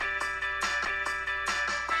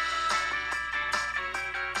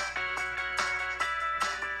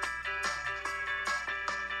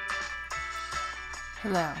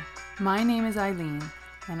Hello, my name is Eileen,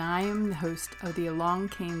 and I am the host of the Along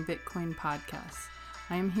Came Bitcoin podcast.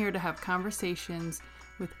 I am here to have conversations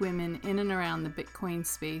with women in and around the Bitcoin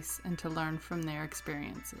space and to learn from their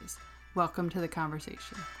experiences. Welcome to the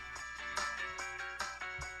conversation.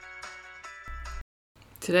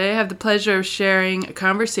 Today I have the pleasure of sharing a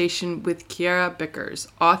conversation with Kiara Bickers,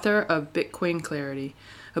 author of Bitcoin Clarity,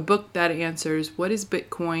 a book that answers what is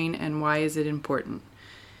Bitcoin and why is it important.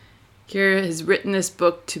 Kiara has written this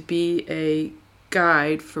book to be a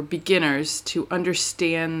guide for beginners to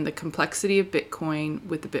understand the complexity of Bitcoin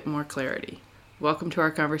with a bit more clarity. Welcome to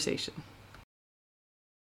our conversation.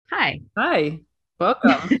 Hi. Hi,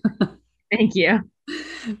 welcome. Thank you.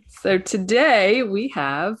 So today we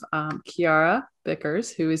have Kiara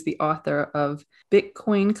Bickers, who is the author of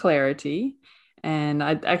Bitcoin Clarity. And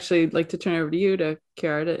I'd actually like to turn it over to you,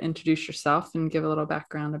 Kiara, to introduce yourself and give a little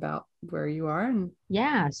background about where you are.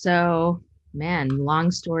 Yeah. So, man, long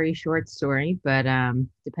story, short story, but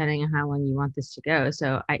depending on how long you want this to go.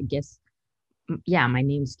 So, I guess, yeah, my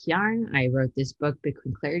name's Kiara. I wrote this book,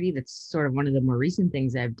 Bitcoin Clarity. That's sort of one of the more recent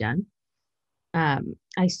things I've done.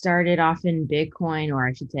 I started off in Bitcoin, or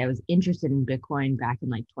I should say, I was interested in Bitcoin back in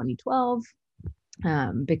like 2012.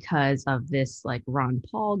 Because of this like Ron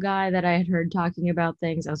Paul guy that I had heard talking about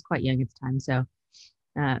things. I was quite young at the time. So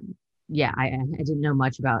yeah, I didn't know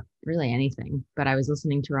much about really anything, but I was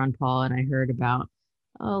listening to Ron Paul and I heard about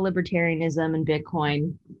libertarianism and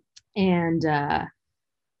Bitcoin. And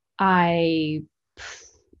I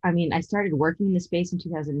I started working in the space in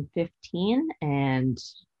 2015 and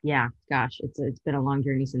yeah, gosh, it's been a long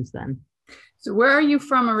journey since then. So where are you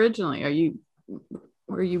from originally?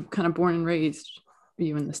 Were you kind of born and raised? Are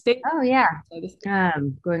you in the States? Oh yeah.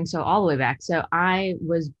 Going so all the way back. So I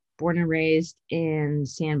was born and raised in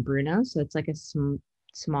San Bruno. So it's like a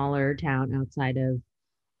smaller town outside of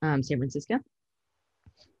San Francisco.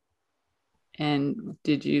 And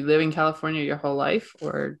did you live in California your whole life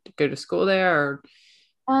or go to school there or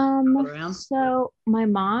around? So my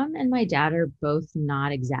mom and my dad are both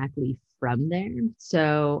not exactly from there.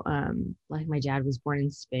 So like my dad was born in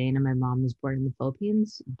Spain and my mom was born in the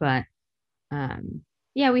Philippines, but um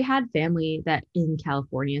yeah, we had family that in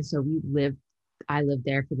California. So I lived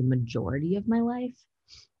there for the majority of my life.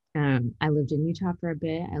 I lived in Utah for a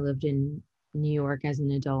bit. I lived in New York as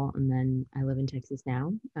an adult, and then I live in Texas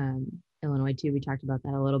now. Illinois too. We talked about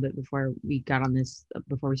that a little bit before we got on this,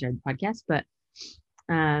 before we started the podcast. But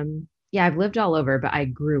yeah, I've lived all over, but I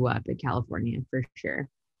grew up in California for sure.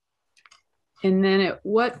 And then at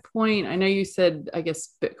what point, I know you said, I guess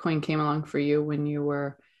Bitcoin came along for you when you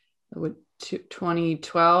were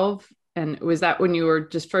 2012. And was that when you were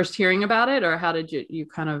just first hearing about it, or how did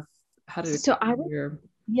how did it So I was,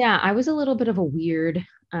 yeah, I was a little bit of a weird.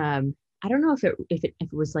 I don't know if it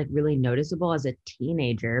was like really noticeable as a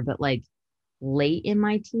teenager, but like late in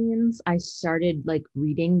my teens, I started like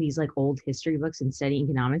reading these like old history books and studying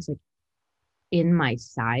economics like in my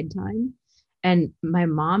side time. And my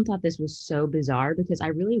mom thought this was so bizarre because I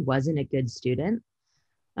really wasn't a good student.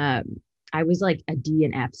 Um, I was like a D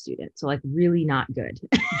and F student, so like really not good.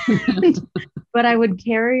 But I would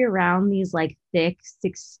carry around these like thick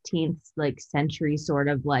 16th like century sort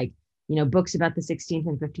of like, books about the 16th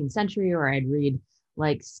and 15th century, or I'd read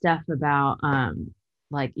like stuff about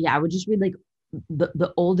like yeah, I would just read like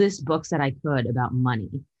the oldest books that I could about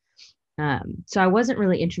money. So I wasn't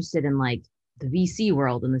really interested in like the VC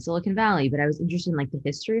world in the Silicon Valley, but I was interested in like the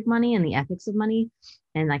history of money and the ethics of money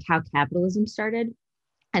and like how capitalism started.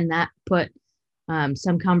 And that put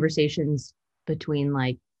some conversations between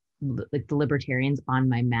like the libertarians on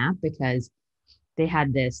my map because they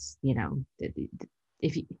had this,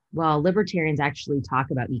 if you, well, libertarians actually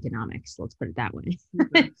talk about economics, let's put it that way.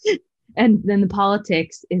 Mm-hmm. And then the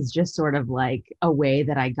politics is just sort of like a way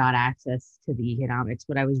that I got access to the economics.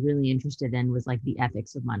 What I was really interested in was like the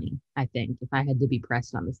ethics of money, I think, if I had to be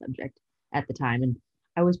pressed on the subject at the time. And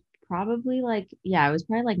I was probably like, yeah, I was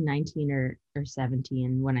probably like 19 or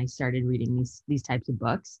 17 when I started reading these types of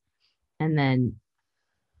books. And then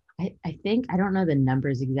I think, I don't know the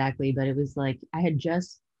numbers exactly, but it was like I had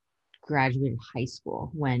just graduated high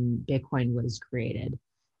school when Bitcoin was created.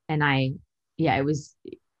 And yeah, it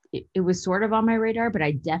was sort of on my radar, but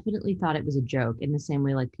I definitely thought it was a joke in the same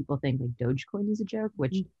way like people think like Dogecoin is a joke,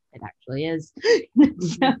 which it actually is.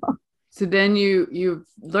 So then you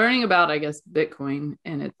learning about, I guess, Bitcoin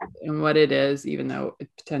and what it is, even though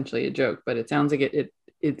it's potentially a joke, but it sounds like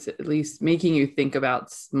it's at least making you think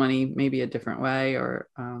about money maybe a different way, or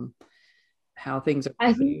how things are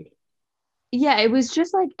valued. Yeah, it was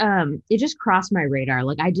just like it just crossed my radar.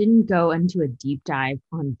 Like I didn't go into a deep dive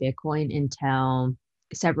on Bitcoin until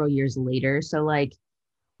several years later. So like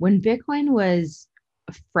when Bitcoin was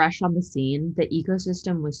fresh on the scene, the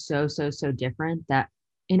ecosystem was so different that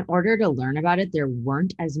in order to learn about it, there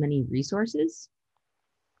weren't as many resources.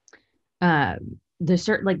 There's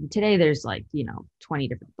certain, like today there's like, 20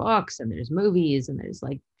 different books and there's movies and there's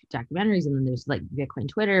like documentaries and then there's like Bitcoin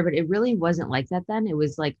Twitter, but it really wasn't like that then. It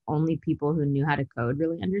was like only people who knew how to code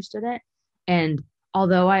really understood it. And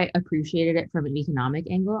although I appreciated it from an economic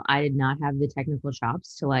angle, I did not have the technical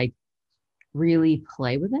chops to like really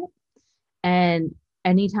play with it. And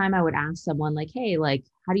anytime I would ask someone like, hey, like,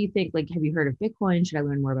 how do you think, like, have you heard of Bitcoin? Should I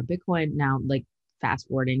learn more about Bitcoin? Now, like fast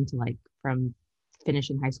forwarding to like from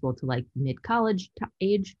finishing high school to like mid college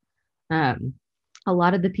age, um, a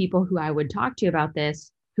lot of the people who I would talk to about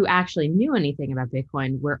this, who actually knew anything about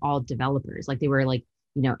Bitcoin, were all developers. Like they were like,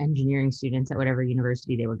 engineering students at whatever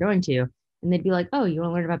university they were going to. And they'd be like, oh, you want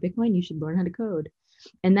to learn about Bitcoin? You should learn how to code.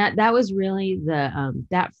 And that was really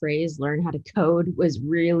that phrase, learn how to code, was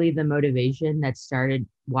really the motivation that started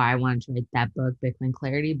why I wanted to write that book, Bitcoin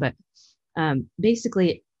Clarity. But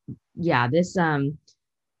basically, yeah, this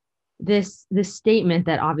statement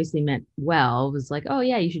that obviously meant well was like, oh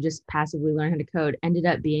yeah, you should just passively learn how to code, ended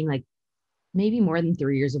up being like maybe more than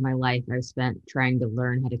 3 years of my life I spent trying to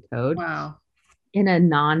learn how to code Wow. in a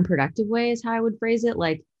non-productive way, is how I would phrase it.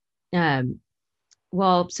 Like, um,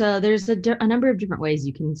 well, so there's a number of different ways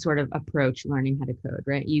you can sort of approach learning how to code,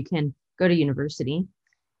 right? You can go to university,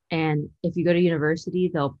 and if you go to university,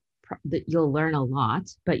 you'll learn a lot,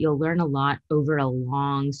 but you'll learn a lot over a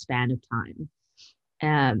long span of time.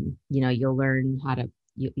 You'll learn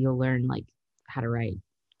you'll learn like how to write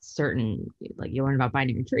certain, like you'll learn about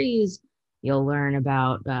binary trees, you'll learn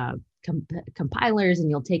about compilers, and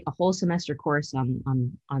you'll take a whole semester course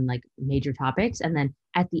on like major topics, and then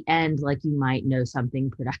at the end, like you might know something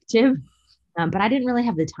productive. But I didn't really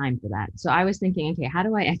have the time for that, so I was thinking, okay, how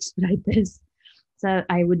do I expedite this? So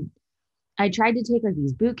I tried to take like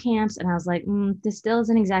these boot camps, and I was like, this still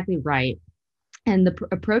isn't exactly right. And the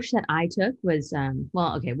approach that I took was,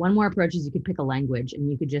 well, okay, one more approach is you could pick a language and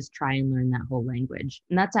you could just try and learn that whole language.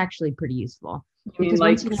 And that's actually pretty useful You mean because like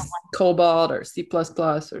once you know Cobalt or C++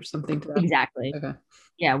 or something to that? exactly, Okay.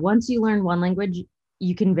 yeah, once you learn one language,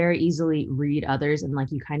 you can very easily read others and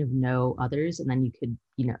like you kind of know others, and then you could,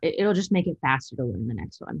 it'll just make it faster to learn the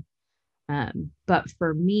next one. But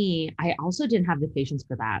for me, I also didn't have the patience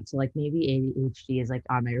for that. So like maybe ADHD is like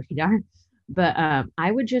on my radar, but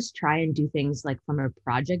I would just try and do things like from a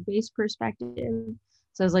project-based perspective.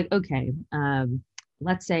 So I was like, okay,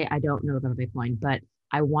 let's say I don't know about Bitcoin, but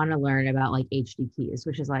I want to learn about like HD keys,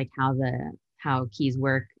 which is like how keys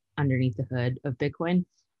work underneath the hood of Bitcoin.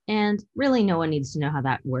 And really, no one needs to know how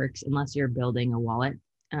that works unless you're building a wallet.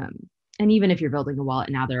 Um, and even if you're building a wallet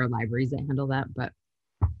now, there are libraries that handle that. But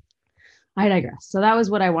I digress. So that was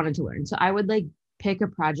what I wanted to learn. So I would like pick a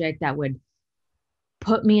project that would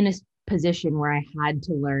put me in a position where I had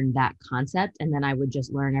to learn that concept, and then I would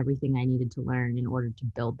just learn everything I needed to learn in order to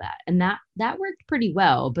build that. And that worked pretty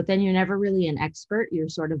well, but then you're never really an expert. You're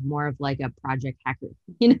sort of more of like a project hacker,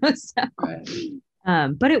 so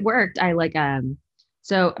Right. but it worked. I like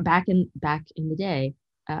so back in the day,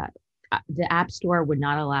 the App Store would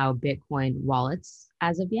not allow Bitcoin wallets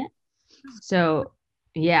as of yet. So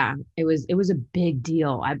yeah, it was a big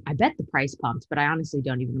deal. I bet the price pumped, but I honestly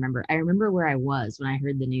don't even remember. I remember where I was when I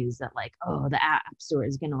heard the news that like, oh, the App Store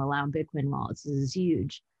is going to allow Bitcoin wallets. This is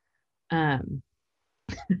huge. Um,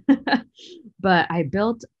 but I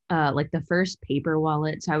built like the first paper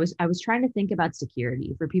wallet. So I was trying to think about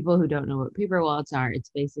security. For people who don't know what paper wallets are,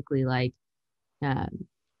 it's basically like um,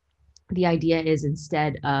 the idea is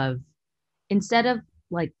instead of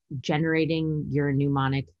like generating your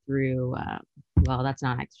mnemonic through well, that's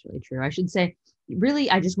not actually true. I should say, really,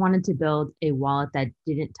 I just wanted to build a wallet that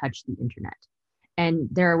didn't touch the internet. And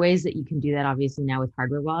there are ways that you can do that obviously now with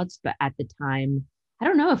hardware wallets, but at the time, I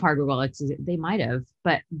don't know if hardware wallets, they might have,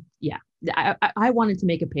 but yeah, I wanted to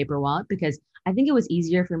make a paper wallet because I think it was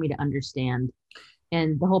easier for me to understand.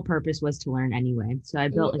 And the whole purpose was to learn anyway. So I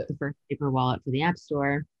built like the first paper wallet for the App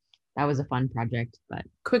Store. That was a fun project, but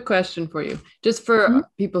Quick question for you. Just for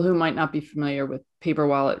people who might not be familiar with paper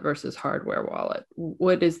wallet versus hardware wallet,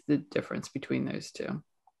 what is the difference between those two?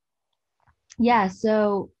 yeah,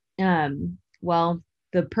 so well,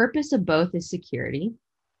 the purpose of both is security.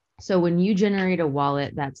 So when you generate a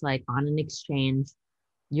wallet that's like on an exchange,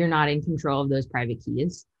 you're not in control of those private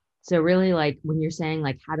keys. So really, like when you're saying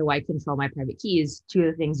like, how do I control my private keys? Two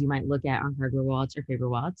of the things you might look at on hardware wallets or paper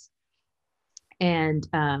wallets. And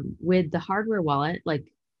with the hardware wallet, like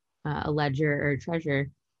a ledger or a treasure,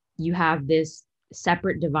 you have this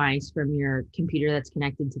separate device from your computer that's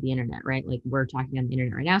connected to the internet, right? Like we're talking on the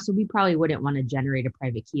internet right now. So we probably wouldn't want to generate a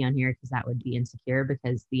private key on here because that would be insecure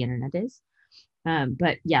because the internet is.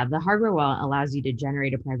 But yeah, the hardware wallet allows you to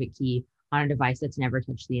generate a private key on a device that's never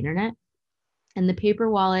touched the internet. And the paper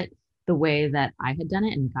wallet, the way that I had done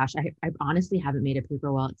it, and gosh, I honestly haven't made a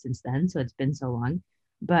paper wallet since then, so it's been so long.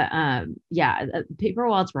 But yeah, paper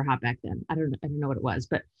wallets were hot back then. I don't know what it was,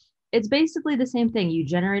 but it's basically the same thing. You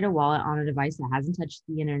generate a wallet on a device that hasn't touched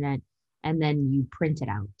the internet, and then you print it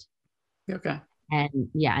out. Okay. And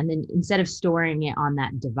yeah, and then instead of storing it on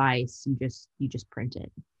that device, you just print it.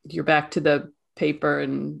 You're back to the paper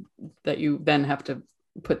and that you then have to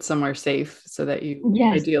put somewhere safe so that you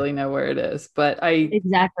Yes, ideally know where it is. But I,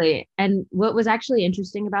 exactly. And what was actually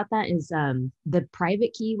interesting about that is the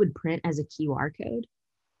private key would print as a QR code,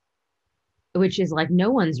 which is like no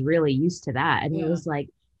one's really used to that. And it yeah. was like,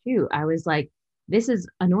 shoot, I was like, this is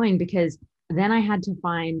annoying because then I had to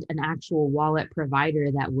find an actual wallet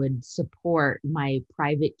provider that would support my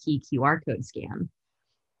private key QR code scan.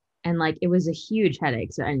 And like it was a huge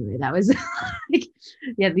headache. So anyway, that was like,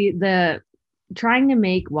 yeah, the trying to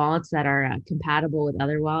make wallets that are compatible with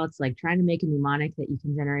other wallets, like trying to make a mnemonic that you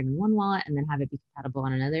can generate in one wallet and then have it be compatible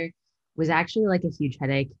on another, was actually like a huge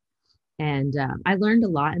headache. And I learned a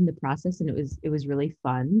lot in the process, and it was really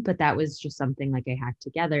fun. But that was just something like I hacked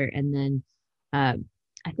together, and then uh,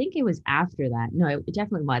 I think it was after that. No, it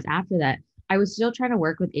definitely was after that. I was still trying to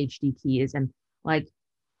work with HD keys, and like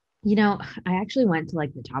I actually went to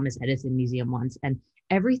like the Thomas Edison Museum once, and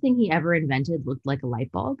everything he ever invented looked like a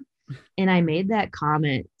light bulb. And I made that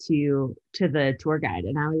comment to the tour guide,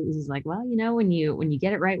 and I was just like, well, when you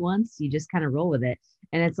get it right once, you just kind of roll with it.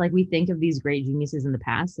 And it's like we think of these great geniuses in the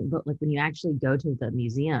past, but like when you actually go to the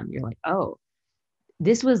museum, you're like, oh,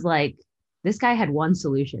 this was like this guy had one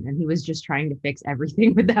solution, and he was just trying to fix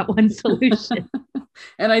everything with that one solution.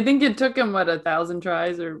 And I think it took him what 1,000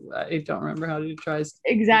 tries, or I don't remember how many tries.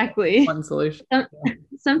 Exactly. One solution.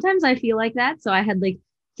 Sometimes I feel like that. So I had like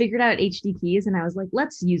figured out HD keys, and I was like,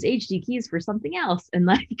 let's use HD keys for something else. And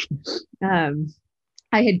like um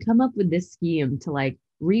I had come up with this scheme to like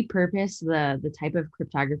repurpose the type of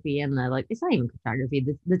cryptography and the like it's not even cryptography,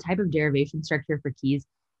 the type of derivation structure for keys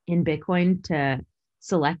in Bitcoin to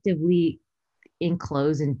selectively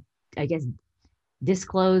enclose and I guess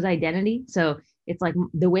disclose identity. So it's like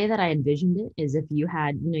the way that I envisioned it is if you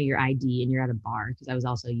had, your ID and you're at a bar, because I was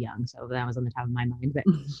also young, so that was on the top of my mind. But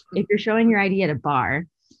if you're showing your ID at a bar,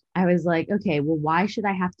 I was like, okay, well, why should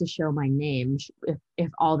I have to show my name if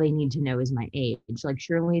all they need to know is my age? Like,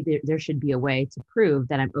 surely there should be a way to prove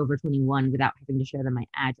that I'm over 21 without having to show them my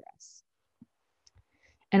address.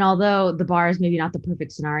 And although the bar is maybe not the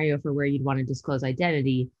perfect scenario for where you'd want to disclose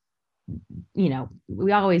identity,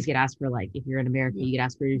 we always get asked for like, if you're in America, you get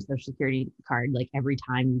asked for your social security card like every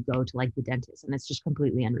time you go to like the dentist, and it's just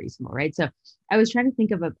completely unreasonable, right? So I was trying to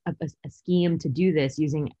think of a scheme to do this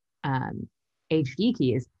using HD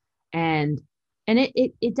keys, and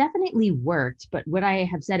it definitely worked. But would I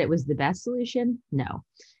have said it was the best solution? No.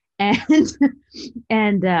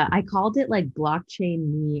 And I called it like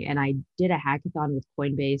blockchain me, and I did a hackathon with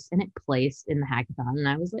Coinbase, and it placed in the hackathon, and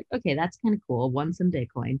I was like, okay, that's kind of cool, won some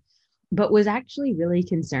Bitcoin. But was actually really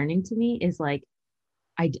concerning to me is like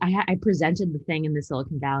I presented the thing in the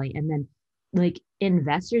Silicon Valley, and then like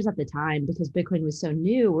investors at the time, because Bitcoin was so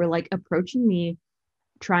new, were like approaching me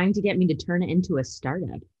trying to get me to turn it into a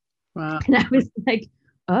startup. Wow. And I was like,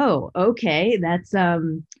 oh, okay, that's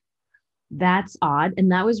odd.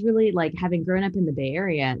 And that was really like, having grown up in the Bay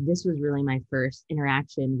Area, this was really my first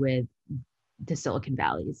interaction with the Silicon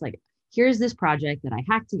Valley. It's like, here's this project that I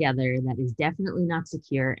hacked together that is definitely not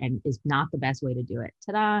secure and is not the best way to do it.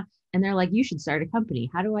 Ta-da. And they're like, you should start a company.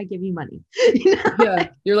 How do I give you money? Yeah.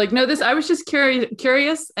 You're like, no, I was just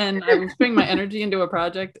curious, and I was putting my energy into a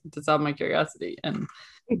project to solve my curiosity. And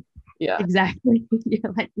yeah. Exactly.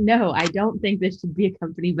 You're like, no, I don't think this should be a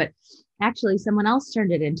company, but actually someone else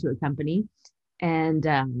turned it into a company. And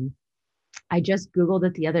I just Googled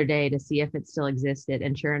it the other day to see if it still existed.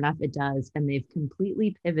 And sure enough, it does. And they've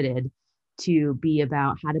completely pivoted to be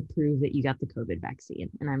about how to prove that you got the COVID vaccine.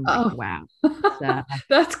 And I'm like, Oh, wow,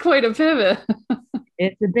 that's quite a pivot.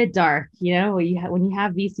 it's a bit dark, when you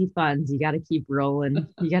have VC funds, you got to keep rolling.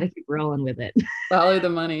 You got to keep rolling with it. Follow the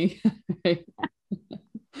money.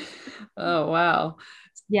 Oh, wow.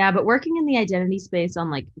 Yeah, but working in the identity space on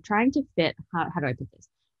like trying to fit, how do I put this?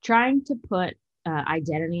 Trying to put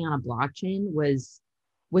identity on a blockchain was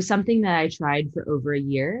something that I tried for over a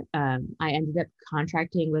year. I ended up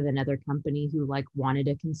contracting with another company who like wanted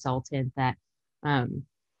a consultant that um,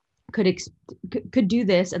 could do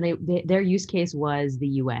this, and their use case was the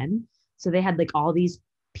UN. So they had like all these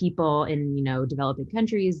people in, developing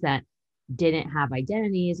countries that didn't have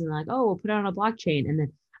identities, and they're like, oh, we'll put it on a blockchain. And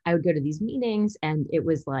then I would go to these meetings, and it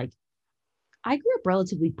was like, I grew up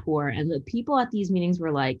relatively poor, and the people at these meetings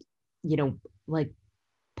were like, like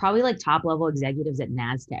probably like top level executives at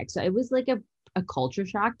NASDAQ. So it was like a culture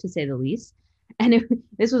shock, to say the least. And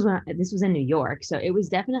this was in New York. So it was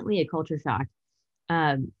definitely a culture shock.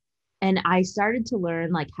 Um, and I started to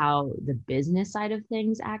learn like how the business side of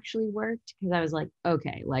things actually worked, because I was like,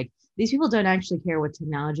 okay, like these people don't actually care what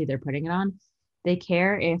technology they're putting it on. They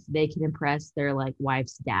care if they can impress their like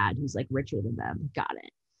wife's dad who's like richer than them. Got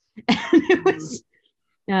it. And it was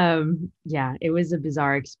yeah, it was a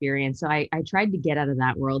bizarre experience. So I tried to get out of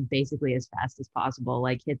that world basically as fast as possible,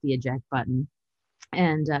 like hit the eject button.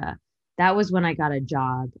 And that was when I got a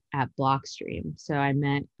job at Blockstream. So I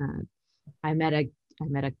met a I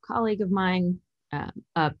met a colleague of mine I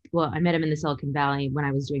met him in the Silicon Valley when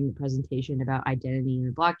I was doing the presentation about identity in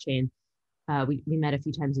the blockchain. We met a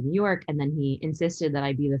few times in New York, and then he insisted that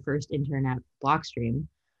I be the first intern at Blockstream,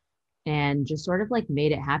 and just sort of like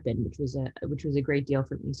made it happen, which was a great deal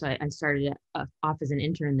for me. So I started off as an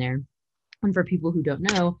intern there. And for people who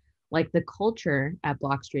don't know, like the culture at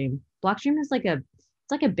Blockstream is like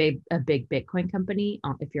a big Bitcoin company.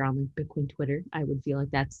 If you're on like Bitcoin Twitter, I would feel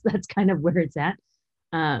like that's kind of where it's at.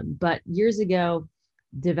 But years ago,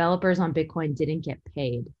 developers on Bitcoin didn't get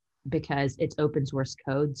paid because it's open source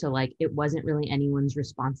code. So like it wasn't really anyone's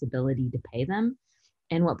responsibility to pay them.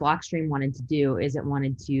 And what Blockstream wanted to do is it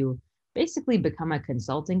wanted to basically become a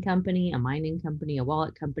consulting company, a mining company, a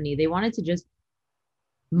wallet company. They wanted to just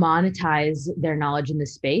monetize their knowledge in the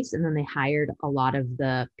space. And then they hired a lot of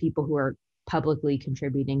the people who are publicly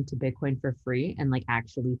contributing to Bitcoin for free and like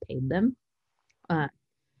actually paid them. Uh,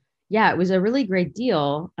 yeah, it was a really great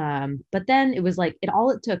deal. But then it was like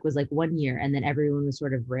all it took was like 1 year, and then everyone was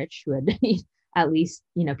sort of rich who had at least,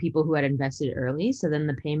 people who had invested early. So then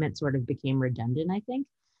the payment sort of became redundant, I think.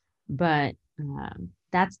 But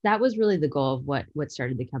that was really the goal of what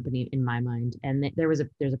started the company in my mind. And there's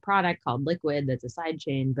a product called Liquid that's a side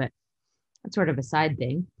chain, but it's sort of a side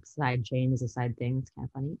thing. Side chain is a side thing. It's kind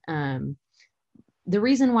of funny. The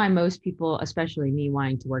reason why most people, especially me,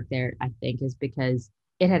 wanting to work there, I think, is because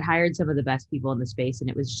it had hired some of the best people in the space, and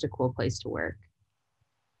it was just a cool place to work.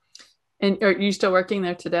 And are you still working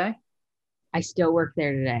there today? I still work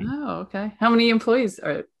there today. Oh, okay. How many employees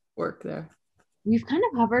work there? We've kind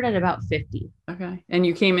of hovered at about 50. Okay. And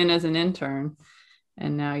you came in as an intern,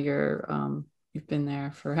 and now you've been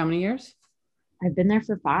there for how many years? I've been there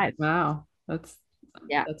for 5. Wow.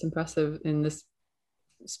 Yeah. That's impressive in this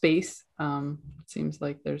space. It seems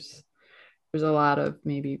like there's a lot of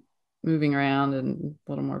maybe moving around and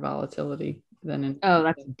a little more volatility than in. Oh,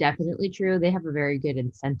 that's definitely true. They have a very good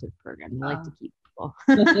incentive program. They like to keep people.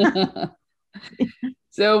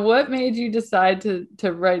 So what made you decide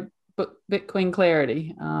to write Bitcoin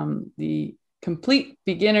Clarity, the complete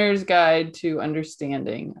beginner's guide to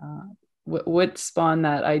understanding? What spawned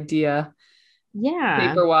that idea? Yeah.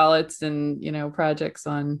 Paper wallets and projects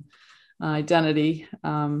on identity.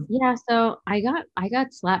 Yeah, so I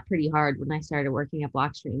got slapped pretty hard when I started working at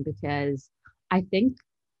Blockstream, because I think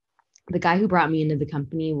the guy who brought me into the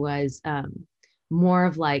company was more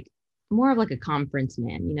of like a conference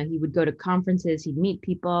man. He would go to conferences, he'd meet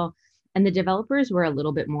people, and the developers were a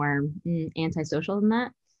little bit more antisocial than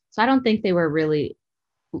that. So I don't think they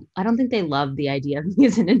loved the idea of me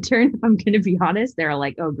as an intern, if I'm going to be honest. They're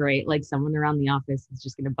like, oh, great, like someone around the office is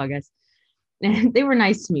just going to bug us. And they were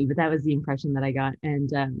nice to me, but that was the impression that I got.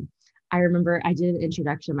 And I remember I did an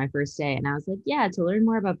introduction my first day, and I was like, yeah, to learn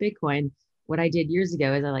more about Bitcoin, what I did years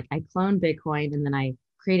ago is I cloned Bitcoin, and then I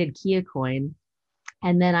created Kia Coin,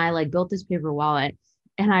 and then I like built this paper wallet.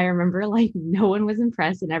 And I remember like no one was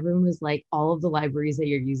impressed, and everyone was like, all of the libraries that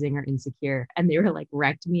you're using are insecure. And they were like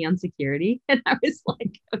wrecked me on security. And I was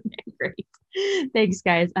like, okay, great. Thanks,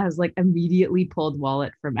 guys. I was like immediately pulled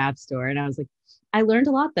wallet from App Store. And I was like, I learned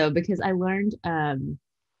a lot though, because I learned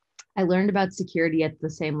about security at the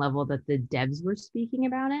same level that the devs were speaking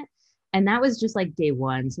about it. And that was just like day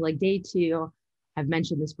one. So like day two, I've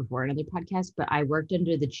mentioned this before in other podcasts, but I worked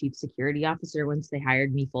under the chief security officer once they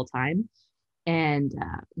hired me full time. And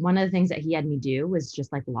one of the things that he had me do was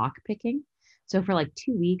just like lock picking. So for like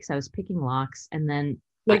 2 weeks, I was picking locks, and then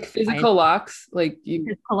like physical locks, like you.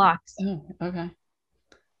 Physical locks. Oh, okay.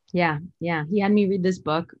 Yeah, yeah. He had me read this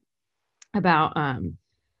book about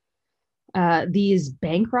these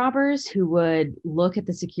bank robbers who would look at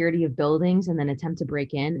the security of buildings and then attempt to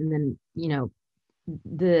break in, and then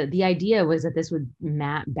the idea was that this would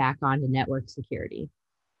map back onto network security.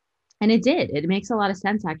 And it did. It makes a lot of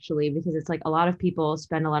sense actually, because it's like a lot of people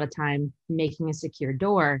spend a lot of time making a secure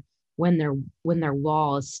door when their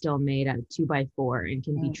wall is still made out of 2x4 and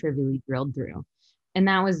can be Right. trivially drilled through. And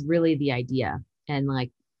that was really the idea. And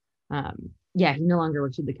like, yeah, he no longer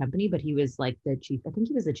works with the company, but he was like the chief. I think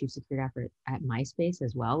he was the chief security officer at MySpace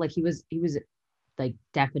as well. Like he was like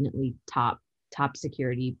definitely top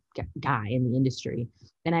security guy in the industry.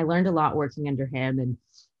 And I learned a lot working under him.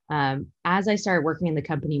 And as I started working in the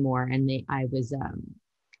company more, and I was,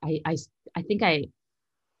 I, I think I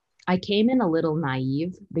came in a little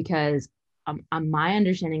naive because my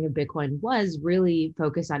understanding of Bitcoin was really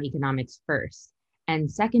focused on economics first. And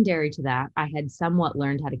secondary to that, I had somewhat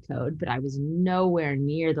learned how to code, but I was nowhere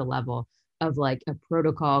near the level of like a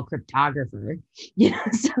protocol cryptographer.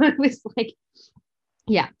 So it was like,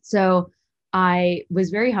 yeah. So I was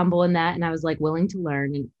very humble in that, and I was like willing to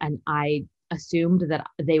learn, and I assumed that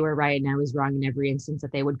they were right and I was wrong in every instance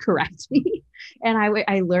that they would correct me. And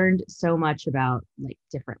I learned so much about like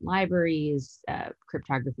different libraries,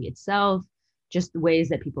 cryptography itself, just the ways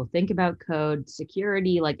that people think about code,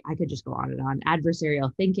 security. Like I could just go on and on,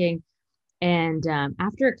 adversarial thinking. And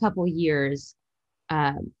after a couple years,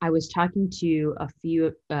 I was talking to a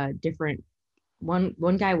few different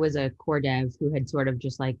one guy was a core dev who had sort of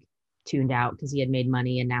just like tuned out because he had made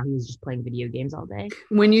money and now he was just playing video games all day.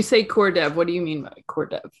 When you say core dev, what do you mean by core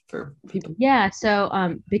dev for people? Yeah,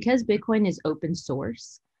 so because Bitcoin is open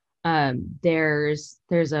source, there's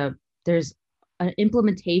an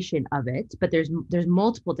implementation of it, but there's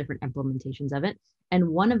multiple different implementations of it, and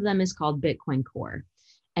one of them is called Bitcoin Core,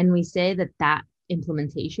 and we say that that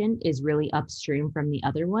implementation is really upstream from the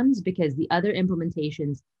other ones because the other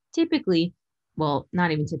implementations typically, well,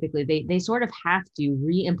 not even typically, they sort of have to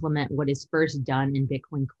re-implement what is first done in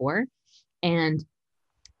Bitcoin Core. And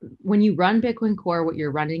when you run Bitcoin Core, what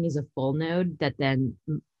you're running is a full node that then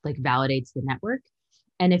like validates the network.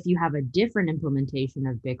 And if you have a different implementation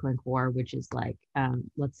of Bitcoin Core, which is like,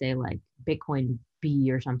 let's say like Bitcoin B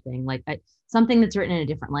or something, like something that's written in a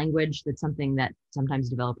different language, that's something that sometimes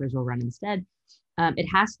developers will run instead. It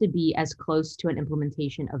has to be as close to an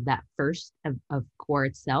implementation of that first of Core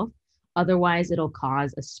itself. Otherwise, it'll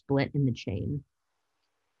cause a split in the chain.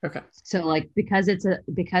 Okay. So like because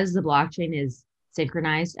the blockchain is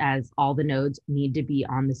synchronized as all the nodes need to be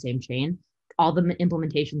on the same chain, all the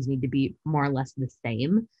implementations need to be more or less the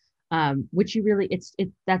same. Which you really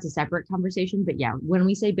that's a separate conversation. But yeah, when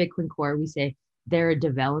we say Bitcoin Core, we say they're a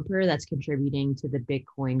developer that's contributing to the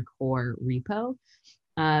Bitcoin Core repo.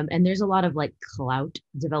 And there's a lot of like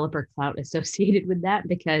developer clout associated with that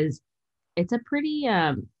because it's a pretty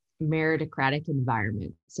meritocratic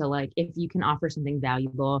environment. So like if you can offer something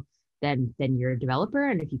valuable, then you're a developer,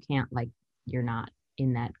 and if you can't, like you're not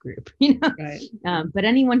in that group, Right. But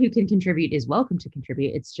anyone who can contribute is welcome to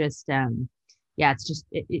contribute. It's just yeah, it's just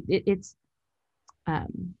it's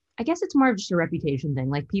I guess it's more of just a reputation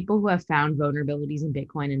thing. Like people who have found vulnerabilities in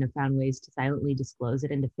Bitcoin and have found ways to silently disclose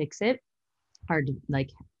it and to fix it are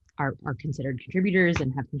like are considered contributors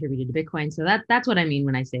and have contributed to Bitcoin. So that's what I mean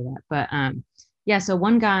when I say that. But yeah, so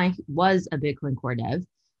one guy was a Bitcoin core dev,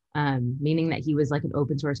 meaning that he was like an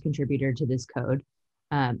open source contributor to this code.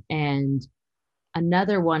 And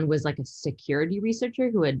another one was like a security researcher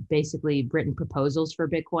who had basically written proposals for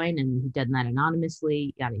Bitcoin, and he did that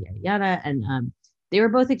anonymously, yada, yada, yada. And they were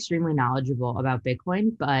both extremely knowledgeable about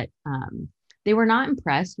Bitcoin, but they were not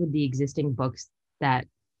impressed with the existing books that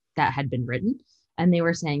had been written. And they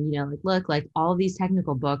were saying, like, look, like all these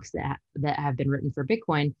technical books that have been written for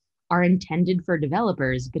Bitcoin are intended for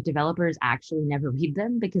developers, but developers actually never read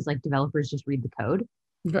them because like developers just read the code.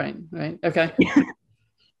 Right. Right. Okay.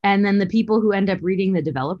 And then the people who end up reading the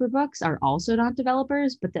developer books are also not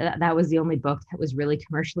developers, but that was the only book that was really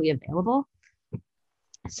commercially available.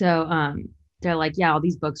 So they're like, yeah, all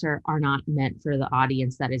these books are not meant for the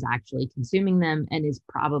audience that is actually consuming them and is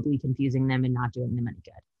probably confusing them and not doing them any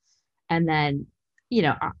good. And then,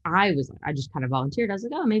 I was like, I just kind of volunteered. I was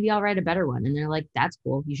like, oh, maybe I'll write a better one. And they're like, that's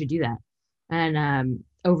cool. You should do that. And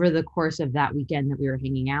over the course of that weekend that we were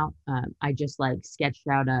hanging out, I just like sketched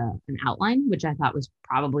out an outline, which I thought was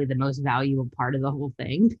probably the most valuable part of the whole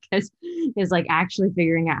thing because it's like actually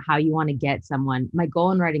figuring out how you want to get someone. My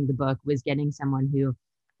goal in writing the book was getting someone who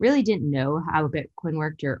really didn't know how Bitcoin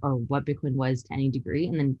worked or what Bitcoin was to any degree,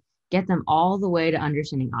 and then get them all the way to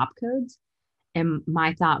understanding opcodes. And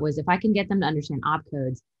my thought was if I can get them to understand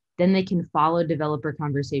opcodes, then they can follow developer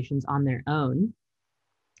conversations on their own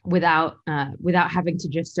without having to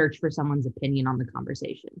just search for someone's opinion on the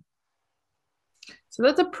conversation. So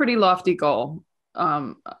that's a pretty lofty goal.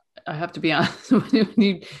 I have to be honest, when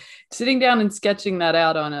you sitting down and sketching that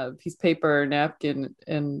out on a piece of paper or napkin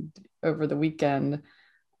and over the weekend,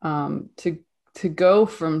 to go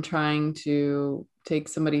from trying to take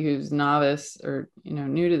somebody who's novice or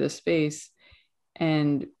new to the space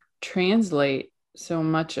and translate so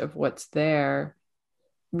much of what's there,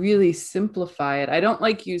 really simplify it. I don't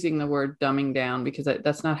like using the word dumbing down because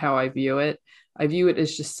that's not how I view it. I view it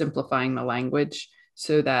as just simplifying the language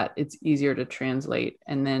so that it's easier to translate,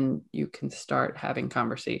 and then you can start having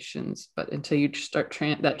conversations. But until you start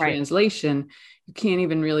that Right. translation, you can't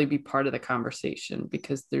even really be part of the conversation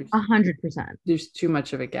because 100%. there's too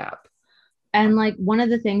much of a gap. And like one of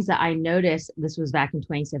the things that I noticed, this was back in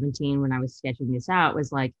 2017 when I was sketching this out,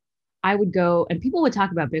 was like I would go and people would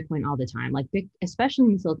talk about Bitcoin all the time, like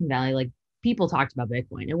especially in Silicon Valley, like people talked about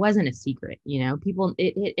Bitcoin. It wasn't a secret, people,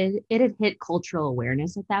 it had hit cultural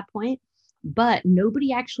awareness at that point, but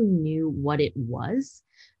nobody actually knew what it was.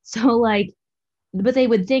 So like, but they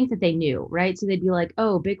would think that they knew, right? So they'd be like,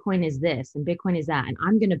 oh, Bitcoin is this and Bitcoin is that, and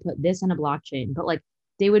I'm going to put this on a blockchain. But like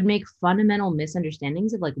they would make fundamental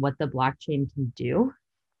misunderstandings of like what the blockchain can do.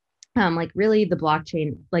 Like really the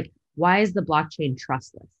blockchain, like why is the blockchain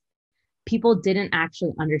trustless? People didn't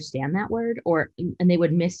actually understand that word, and they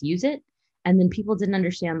would misuse it. And then people didn't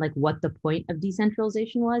understand like what the point of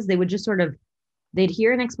decentralization was. They would just sort of, they'd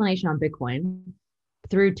hear an explanation on Bitcoin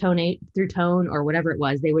through tone or whatever it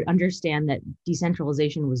was. They would understand that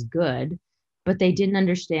decentralization was good, but they didn't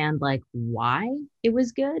understand like why it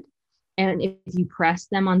was good. And if you press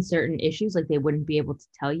them on certain issues, like they wouldn't be able to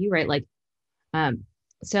tell you, right? Like, um,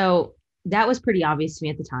 so that was pretty obvious to me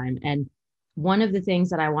at the time. And one of the things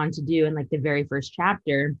that I wanted to do in like the very first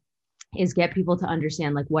chapter is get people to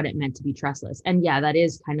understand like what it meant to be trustless. And yeah, that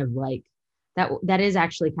is kind of like that is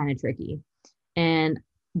actually kind of tricky. And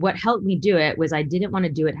what helped me do it was I didn't want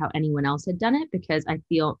to do it how anyone else had done it, because I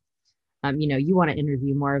feel, you want to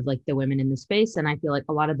interview more of like the women in the space. And I feel like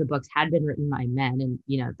a lot of the books had been written by men,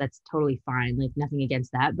 and, that's totally fine. Like nothing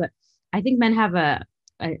against that. But I think men have a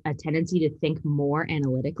tendency to think more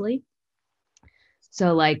analytically.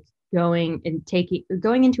 So like going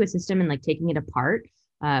into a system and like taking it apart.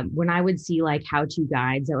 When I would see like how-to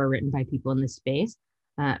guides that were written by people in this space,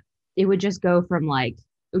 uh, it would just go from like,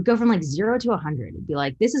 it would go from like 0 to 100. It'd be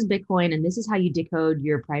like, this is Bitcoin and this is how you decode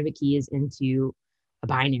your private keys into a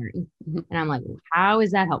binary. And I'm like, how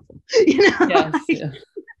is that helpful? Yes, yeah.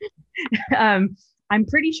 I'm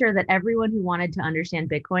pretty sure that everyone who wanted to understand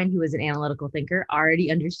Bitcoin, who was an analytical thinker, already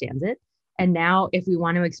understands it. And now if we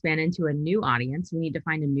want to expand into a new audience, we need to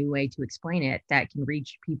find a new way to explain it that can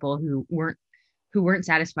reach people who weren't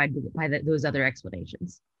satisfied by those other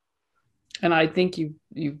explanations. And I think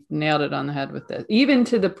you've nailed it on the head with this, even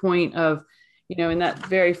to the point of, in that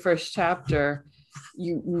very first chapter,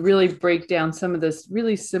 you really break down some of this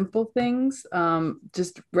really simple things,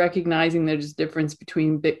 just recognizing there's a difference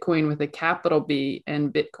between Bitcoin with a capital B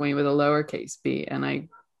and Bitcoin with a lowercase b. And I'm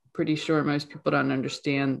pretty sure most people don't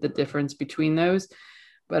understand the difference between those.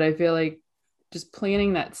 But I feel like just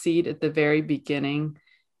planting that seed at the very beginning,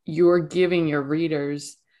 you're giving your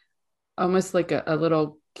readers almost like a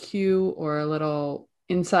little cue or a little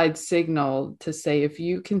inside signal to say, if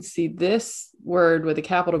you can see this word with a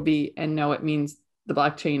capital B and know it means the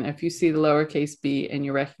blockchain, if you see the lowercase b and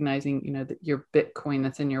you're recognizing, that your Bitcoin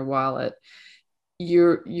that's in your wallet,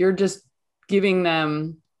 you're just giving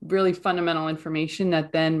them really fundamental information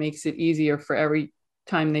that then makes it easier for every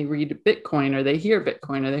time they read Bitcoin or they hear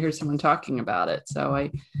Bitcoin or they hear someone talking about it. So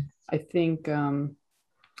I think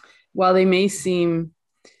while they may seem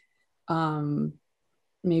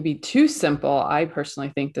maybe too simple, I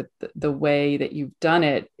personally think that the way that you've done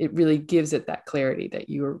it, it really gives it that clarity that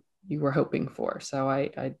you were hoping for. So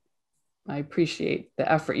I appreciate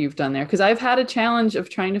the effort you've done there, because I've had a challenge of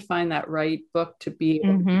trying to find that right book to be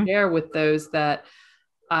able to share with those that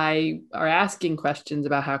I are asking questions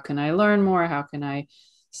about how can I learn more, how can I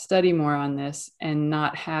study more on this, and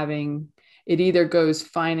not having it either goes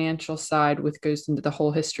financial side with goes into the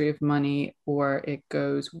whole history of money, or it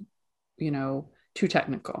goes, too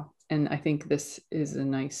technical. And I think this is a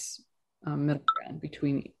nice middle ground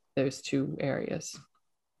between those two areas.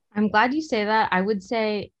 I'm glad you say that. I would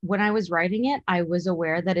say when I was writing it, I was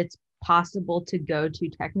aware that it's possible to go too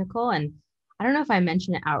technical. And I don't know if I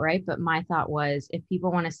mentioned it outright, but my thought was if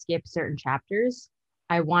people want to skip certain chapters,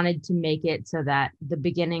 I wanted to make it so that the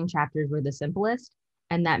beginning chapters were the simplest,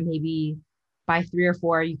 and that maybe by 3 or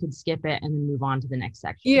 4 you could skip it and then move on to the next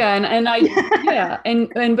section. Yeah, and I yeah,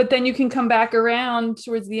 and but then you can come back around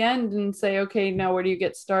towards the end and say, okay, now where do you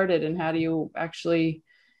get started and how do you actually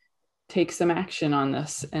take some action on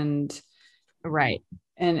this, and right,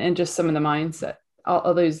 and just some of the mindset,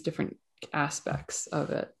 all those different aspects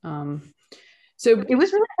of it. So It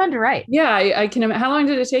was really fun to write. yeah, I can. How long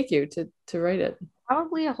did it take you to write it?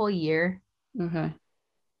 Probably a whole year. Okay.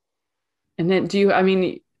 And then do you, I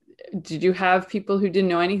mean, did you have people who didn't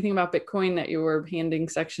know anything about Bitcoin that you were handing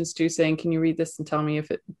sections to saying, can you read this and tell me if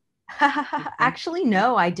it makes sense? Actually,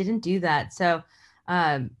 no, I didn't do that. So,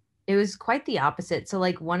 um, it was quite the opposite. So,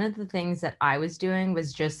 like, one of the things that I was doing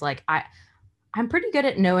was just like I'm pretty good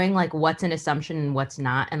at knowing like what's an assumption and what's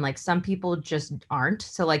not. And like some people just aren't.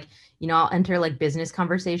 So like, I'll enter like business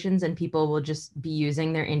conversations and people will just be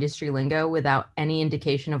using their industry lingo without any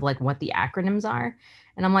indication of like what the acronyms are.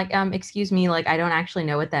 And I'm like, excuse me, like I don't actually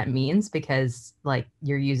know what that means because like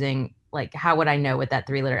you're using like how would I know what that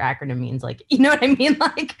 3-letter acronym means? Like, you know what I mean?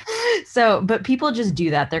 Like, so, but people just do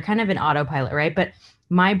that. They're kind of an autopilot, right? But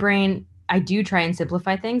my brain, I do try and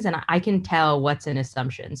simplify things and I can tell what's an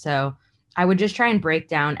assumption. So I would just try and break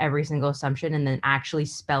down every single assumption and then actually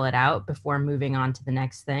spell it out before moving on to the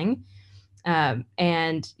next thing.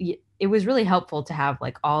 And it was really helpful to have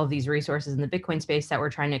like all of these resources in the Bitcoin space that were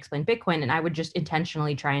trying to explain Bitcoin. And I would just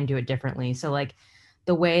intentionally try and do it differently. So, like,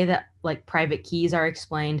 the way that like private keys are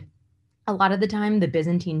explained, a lot of the time, the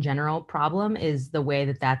Byzantine general problem is the way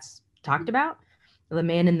that that's talked about the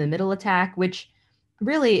man in the middle attack, which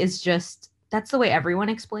really is just that's the way everyone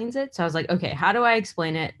explains it. So I was like, okay, how do I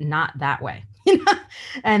explain it not that way?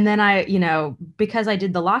 And then because I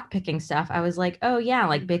did the lock picking stuff, I was like, oh yeah,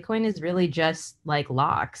 like Bitcoin is really just like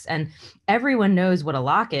locks, and everyone knows what a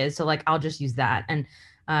lock is. So like, I'll just use that, and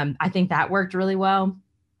I think that worked really well.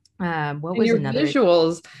 What And was your another?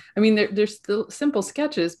 visuals, I mean, they're still simple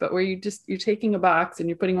sketches, but where you're taking a box and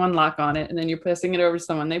you're putting one lock on it, and then you're passing it over to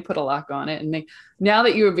someone, they put a lock on it, and now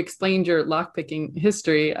that you have explained your lock picking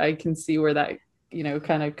history, I can see where that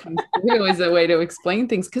kind of comes through as a way to explain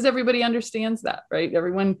things because everybody understands that, right?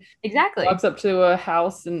 Everyone Exactly. walks up to a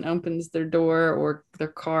house and opens their door or their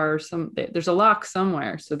car, there's a lock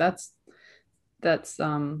somewhere, so that's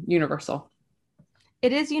universal.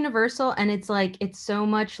 It is universal, and it's like it's so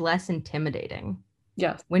much less intimidating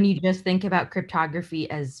Yes. when you just think about cryptography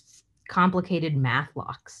as complicated math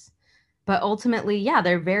locks. But ultimately, yeah,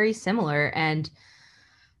 they're very similar. And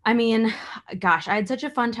I mean, gosh, I had such a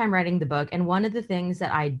fun time writing the book. And one of the things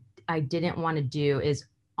that I didn't want to do is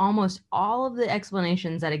almost all of the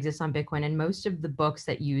explanations that exist on Bitcoin and most of the books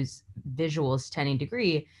that use visuals to any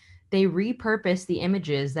degree, they repurpose the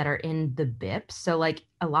images that are in the BIPs. So like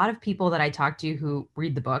a lot of people that I talk to who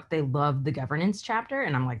read the book, they love the governance chapter.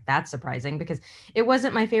 And I'm like, that's surprising because it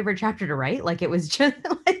wasn't my favorite chapter to write. Like it was just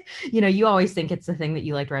like, you always think it's the thing that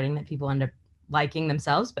you liked writing that people end up liking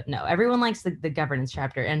themselves, but no, everyone likes the governance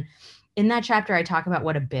chapter. And in that chapter, I talk about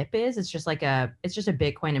what a BIP is. It's just a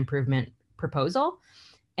Bitcoin improvement proposal.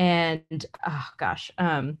 And oh gosh,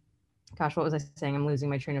 what was I saying? I'm losing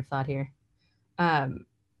my train of thought here.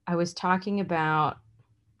 I was talking about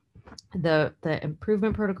the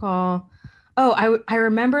improvement protocol. Oh, I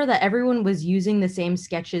remember that everyone was using the same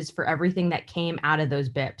sketches for everything that came out of those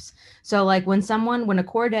BIPs. So like when a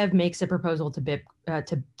core dev makes a proposal to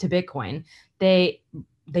to Bitcoin,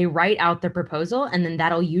 they write out the proposal and then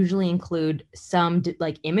that'll usually include some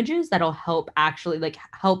like images that'll help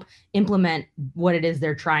implement what it is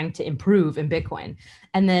they're trying to improve in Bitcoin.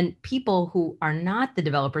 And then people who are not the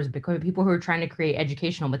developers of Bitcoin, people who are trying to create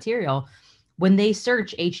educational material, when they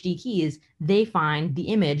search HD keys, they find the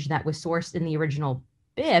image that was sourced in the original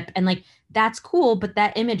BIP. And like, that's cool, but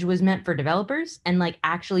that image was meant for developers and like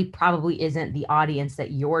actually probably isn't the audience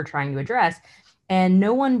that you're trying to address. And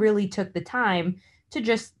no one really took the time to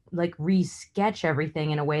just like re-sketch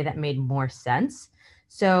everything in a way that made more sense.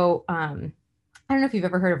 So I don't know if you've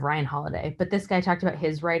ever heard of Ryan Holiday, but this guy talked about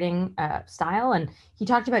his writing style, and he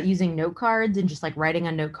talked about using note cards and just like writing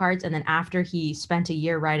on note cards. And then after he spent a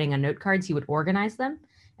year writing on note cards, he would organize them,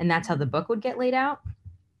 and that's how the book would get laid out.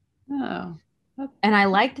 Oh, And I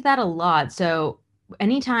liked that a lot. So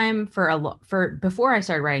anytime for before I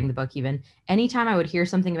started writing the book, even anytime I would hear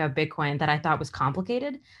something about Bitcoin that I thought was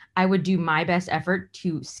complicated, I would do my best effort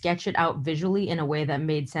to sketch it out visually in a way that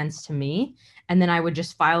made sense to me, and then I would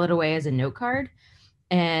just file it away as a note card.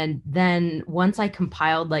 And then once I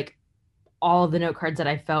compiled like all of the note cards that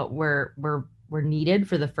I felt were needed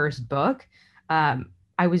for the first book,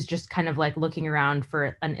 I was just kind of like looking around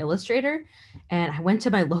for an illustrator, and I went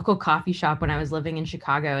to my local coffee shop when I was living in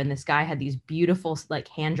Chicago, and this guy had these beautiful like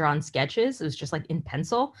hand drawn sketches. It was just like in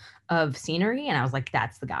pencil of scenery, and I was like,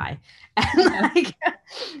 "That's the guy," and like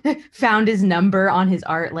found his number on his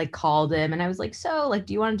art, like called him, and I was like, "So, like,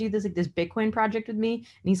 do you want to do this Bitcoin project with me?" And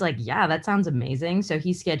he's like, "Yeah, that sounds amazing." So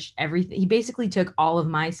he sketched everything. He basically took all of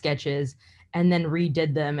my sketches and then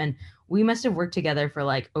redid them, and we must have worked together for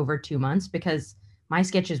like over 2 months because my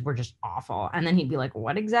sketches were just awful. And then he'd be like,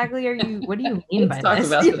 what do you mean Let's by talk this?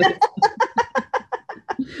 about this.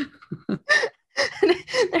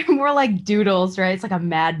 They're more like doodles, right? It's like a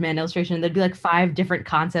Madman illustration. There'd be like 5 different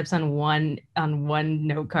concepts on one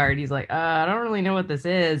note card. He's like, I don't really know what this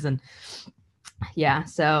is. And yeah,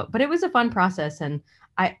 so but it was a fun process, and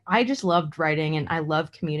I just loved writing, and I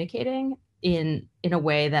love communicating in a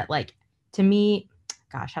way that, like, to me,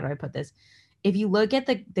 gosh, how do I put this? If you look at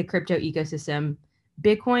the crypto ecosystem,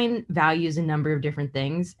 Bitcoin values a number of different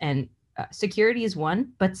things, and security is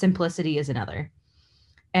one, but simplicity is another.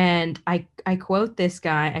 And I quote this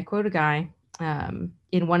guy. I quote a guy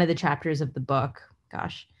in one of the chapters of the book.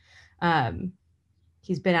 Gosh, um,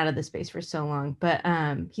 he's been out of the space for so long, but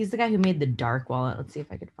he's the guy who made the dark wallet. Let's see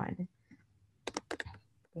if I could find it.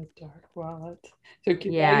 The dark wallet. So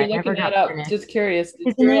Yeah, while you're it never looking that got up, finished. just curious, did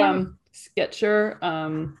His your name? sketcher,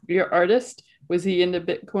 your artist, was he into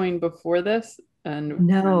Bitcoin before this? And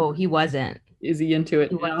No, he wasn't. is he into He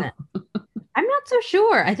it now? wasn't. I'm not so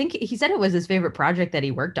sure. I think he said it was his favorite project that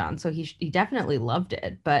he worked on, so he definitely loved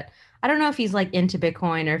it. But I don't know if he's like into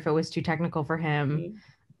Bitcoin or if it was too technical for him.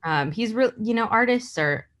 He's real, artists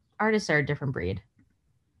are a different breed.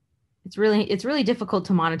 It's really difficult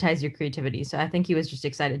to monetize your creativity. So I think he was just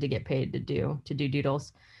excited to get paid to do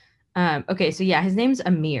doodles. Okay, so yeah, his name's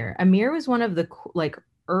Amir. Amir was one of the like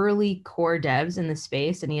early core devs in the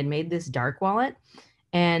space, and he had made this dark wallet.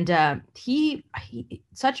 And he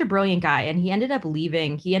such a brilliant guy, and he ended up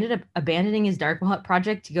leaving. He ended up abandoning his dark wallet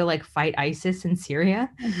project to go like fight ISIS in Syria.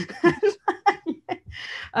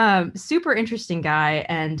 Super interesting guy,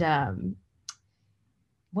 and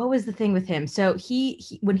what was the thing with him? So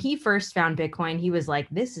he when he first found Bitcoin, he was like,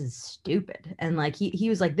 this is stupid. And like he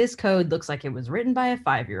was like, this code looks like it was written by a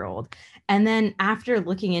 5-year-old. And then after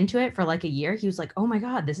looking into it for like a year, he was like, oh my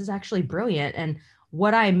God, this is actually brilliant. And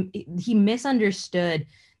he misunderstood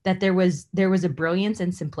that there was a brilliance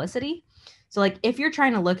and simplicity. So like if you're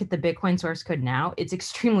trying to look at the Bitcoin source code now, it's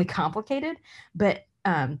extremely complicated. But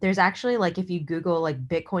there's actually, like, if you Google like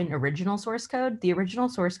Bitcoin original source code, the original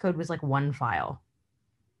source code was like one file,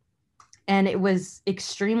 and it was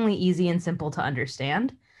extremely easy and simple to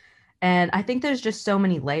understand. And I think there's just so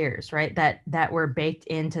many layers, right, that were baked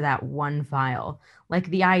into that one file. Like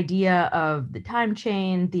the idea of the time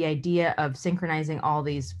chain, the idea of synchronizing all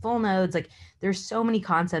these full nodes, like there's so many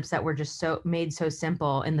concepts that were just so made so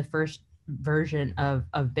simple in the first version of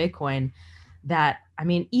Bitcoin, that, I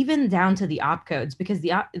mean, even down to the opcodes, because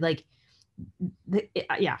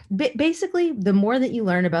basically, the more that you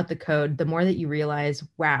learn about the code, the more that you realize,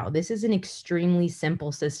 wow, this is an extremely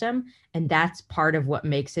simple system, and that's part of what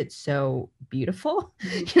makes it so beautiful.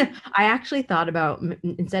 I actually thought about,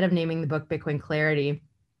 instead of naming the book Bitcoin Clarity,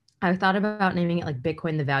 I thought about naming it like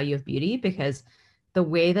Bitcoin, the Value of Beauty, because the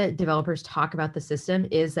way that developers talk about the system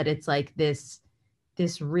is that it's like this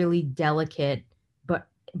really delicate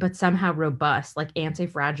but somehow robust. Like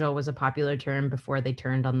anti-fragile was a popular term before they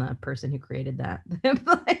turned on the person who created that.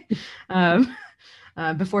 um,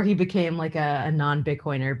 Before he became like a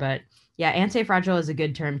non-Bitcoiner. But yeah, anti-fragile is a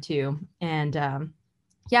good term too. And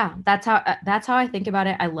yeah, that's how I think about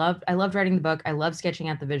it. I loved writing the book. I love sketching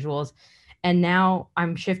out the visuals, and now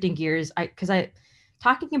I'm shifting gears. Because I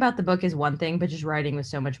talking about the book is one thing, but just writing was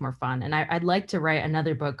so much more fun. And I'd like to write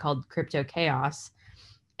another book called Crypto Chaos,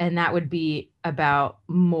 and that would be about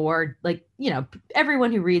more like,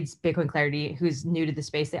 everyone who reads Bitcoin Clarity who's new to the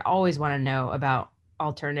space, they always want to know about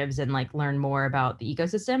alternatives and like learn more about the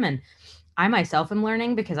ecosystem. And I myself am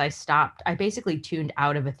learning, because I basically tuned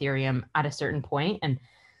out of Ethereum at a certain point, and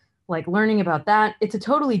like learning about that, it's a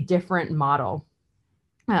totally different model.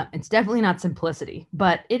 It's definitely not simplicity,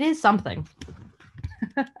 but it is something.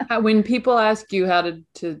 When people ask you how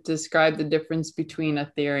to describe the difference between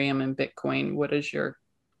Ethereum and Bitcoin, what is your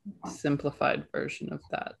simplified version of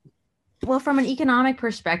that? Well, from an economic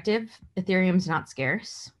perspective, Ethereum's not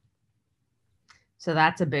scarce. So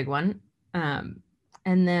that's a big one. And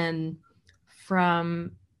then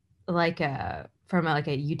from like a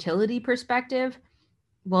utility perspective,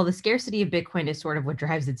 well, the scarcity of Bitcoin is sort of what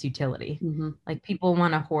drives its utility. Mm-hmm. Like people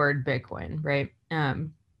want to hoard Bitcoin, right?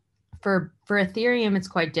 For Ethereum, it's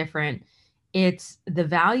quite different. It's the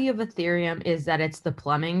value of Ethereum is that it's the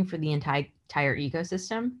plumbing for the entire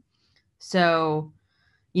ecosystem. So,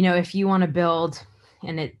 if you want to build,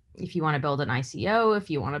 if you want to build an ICO, if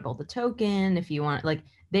you want to build a token, if you want, like,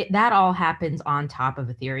 that all happens on top of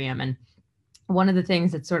Ethereum. And one of the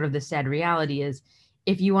things that's sort of the sad reality is,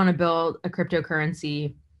 if you want to build a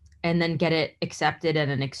cryptocurrency and then get it accepted at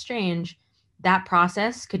an exchange, that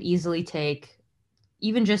process could easily take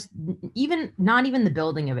even not even the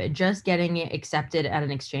building of it, just getting it accepted at an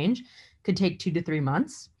exchange could take 2 to 3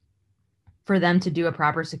 months for them to do a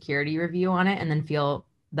proper security review on it and then feel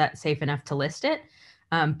that safe enough to list it.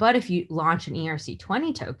 But if you launch an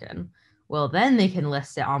ERC20 token, well, then they can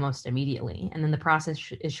list it almost immediately. And then the process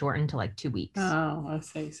is shortened to like 2 weeks. Oh, I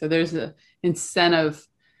see. So there's an incentive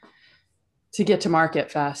to get to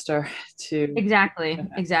market faster to Exactly.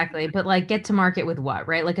 But like get to market with what,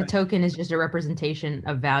 right? Like a right. token is just a representation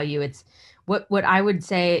of value. It's what I would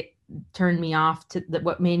say turned me off to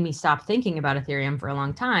what made me stop thinking about Ethereum for a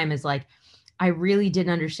long time is like I really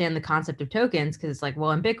didn't understand the concept of tokens because it's like,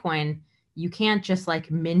 well, in Bitcoin, you can't just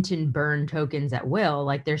like mint and burn tokens at will.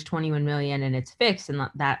 Like there's 21 million and it's fixed and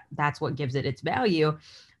that's what gives it its value.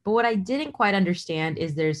 But what I didn't quite understand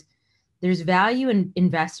is there's value in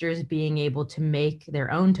investors being able to make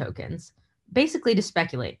their own tokens, basically to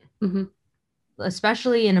speculate. Mm-hmm.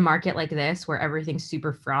 Especially in a market like this where everything's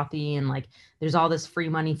super frothy and like there's all this free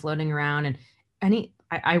money floating around and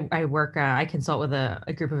I consult with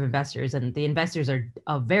a group of investors and the investors are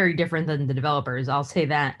very different than the developers. I'll say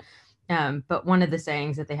that. But one of the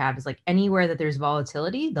sayings that they have is like anywhere that there's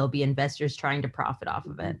volatility, there'll be investors trying to profit off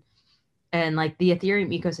of it. And like the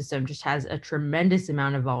Ethereum ecosystem just has a tremendous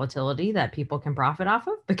amount of volatility that people can profit off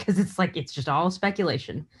of because it's like it's just all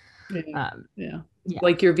speculation. Yeah. Yeah. Yeah.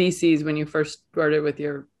 Like your VCs when you first started with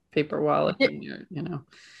your paper wallet and your,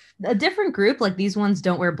 A different group, like these ones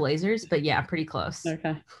don't wear blazers, but yeah, pretty close.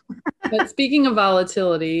 Okay. But speaking of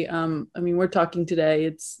volatility, I mean, we're talking today,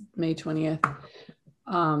 it's May 20th.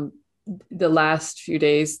 The last few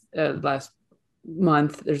days, last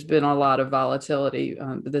month, there's been a lot of volatility,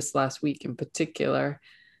 this last week in particular.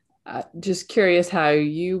 Just curious how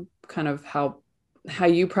you how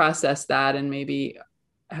you process that and maybe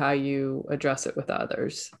how you address it with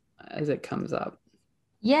others as it comes up.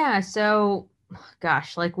 Yeah, so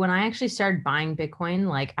gosh, like when I actually started buying Bitcoin,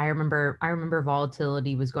 like I remember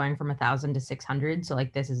volatility was going from 1,000 to 600, so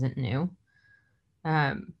like this isn't new.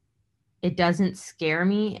 Um it doesn't scare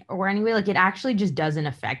me or anyway, like it actually just doesn't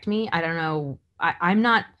affect me. I don't know. I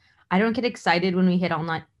don't get excited when we hit all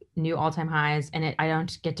not new all-time highs and I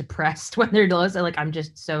don't get depressed when they're lows. Like I'm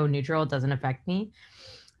just so neutral, it doesn't affect me.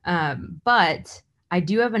 But I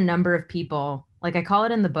do have a number of people, like I call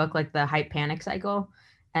it in the book, like the hype panic cycle.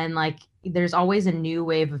 And like there's always a new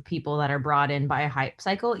wave of people that are brought in by a hype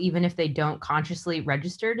cycle, even if they don't consciously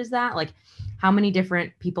registered as that. Like how many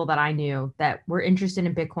different people that I knew that were interested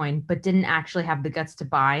in Bitcoin, but didn't actually have the guts to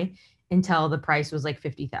buy until the price was like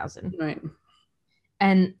 50,000. Right.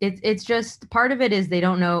 And it's just part of it is they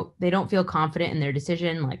don't know, they don't feel confident in their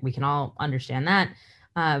decision. Like we can all understand that.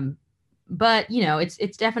 Um, but you know it's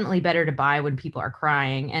definitely better to buy when people are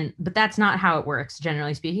crying but that's not how it works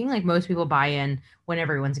generally speaking. Like most people buy in when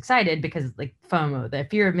everyone's excited because like FOMO, the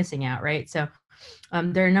fear of missing out, right? So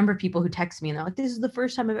there are a number of people who text me and they're like, this is the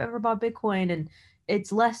first time I've ever bought Bitcoin and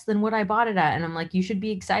it's less than what I bought it at, and I'm like, you should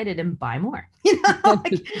be excited and buy more.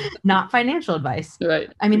 Like not financial advice. Right.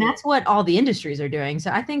 I mean that's what all the industries are doing.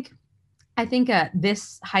 So I think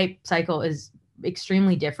this hype cycle is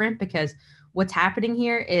extremely different because what's happening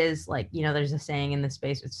here is like, there's a saying in this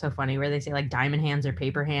space, it's so funny, where they say like diamond hands are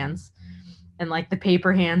paper hands. And like the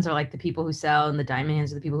paper hands are like the people who sell and the diamond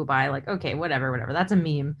hands are the people who buy. Like, okay, whatever. That's a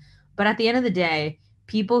meme. But at the end of the day,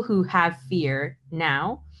 people who have fear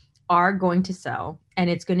now are going to sell and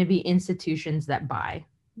it's going to be institutions that buy.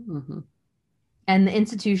 Mm-hmm. And the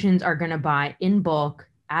institutions are going to buy in bulk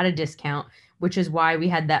at a discount, which is why we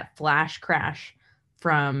had that flash crash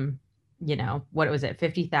from, what was it,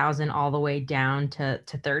 50,000 all the way down to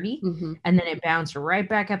 30. Mm-hmm. And then it bounced right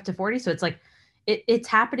back up to 40. So it's like, it's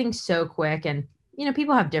happening so quick. And,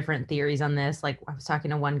 people have different theories on this. Like I was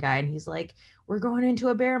talking to one guy and he's like, we're going into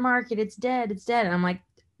a bear market. It's dead. It's dead. And I'm like,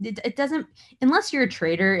 it doesn't, unless you're a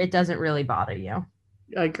trader, it doesn't really bother you.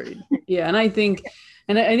 I agree. Yeah. And I think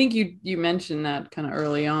you mentioned that kind of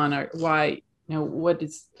early on, or why, what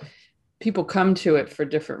is people come to it for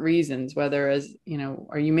different reasons, whether as,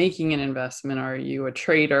 are you making an investment? Are you a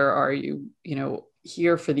trader? Are you,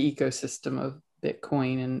 here for the ecosystem of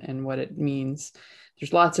Bitcoin and what it means?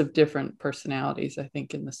 There's lots of different personalities, I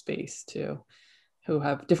think, in the space too, who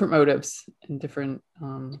have different motives and different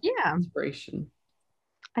inspiration.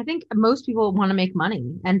 I think most people want to make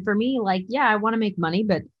money. And for me, like, yeah, I want to make money,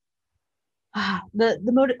 but the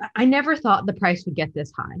motive, I never thought the price would get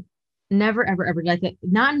this high. Never, ever, ever. Like,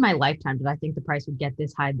 not in my lifetime did I think the price would get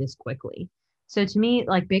this high this quickly. So to me,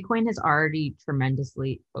 like Bitcoin has already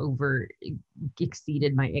tremendously over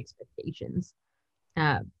exceeded my expectations.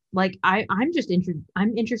 Like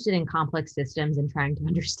I'm interested in complex systems and trying to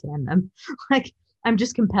understand them. Like I'm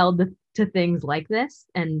just compelled to things like this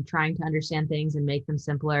and trying to understand things and make them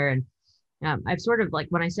simpler. And I've sort of like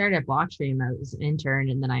when I started at Blockstream, I was an intern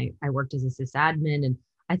and then I worked as a sysadmin. And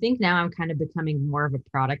I think now I'm kind of becoming more of a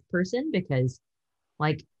product person because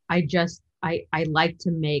like I like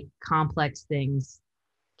to make complex things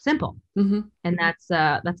simple. Mm-hmm. And that's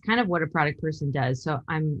kind of what a product person does. So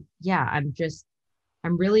I'm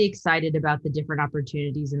really excited about the different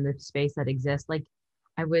opportunities in the space that exist. Like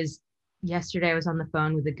I was yesterday, I was on the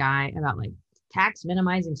phone with a guy about like tax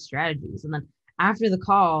minimizing strategies. And then after the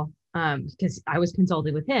call, because I was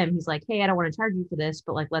consulting with him, he's like, hey, I don't want to charge you for this,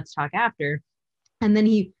 but like, let's talk after. And then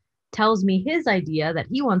he tells me his idea that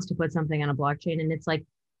he wants to put something on a blockchain. And it's like,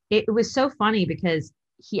 it was so funny because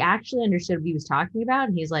he actually understood what he was talking about.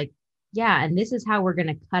 And he's like, yeah, and this is how we're going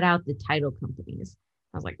to cut out the title companies.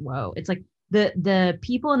 I was like, whoa. It's like the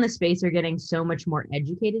people in the space are getting so much more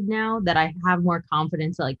educated now that I have more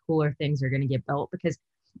confidence that like cooler things are going to get built because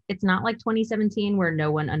it's not like 2017 where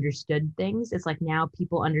no one understood things. It's like now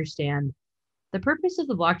people understand the purpose of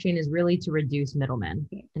the blockchain is really to reduce middlemen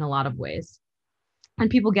in a lot of ways. And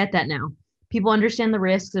people get that now. People understand the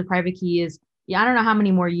risks of private keys. Yeah, I don't know how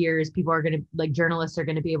many more years people are going to like journalists are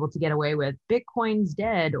going to be able to get away with Bitcoin's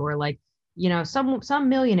dead or like, some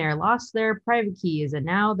millionaire lost their private keys and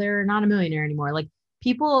now they're not a millionaire anymore. Like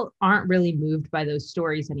people aren't really moved by those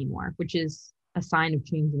stories anymore, which is a sign of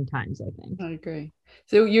changing times, I think. I agree.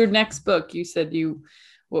 So your next book, you said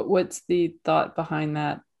what's the thought behind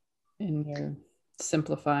that in your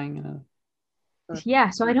simplifying in a Yeah,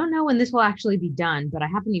 so I don't know when this will actually be done, but I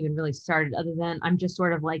haven't even really started other than I'm just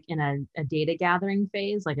sort of like in a data gathering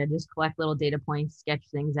phase. Like I just collect little data points, sketch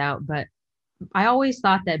things out. But I always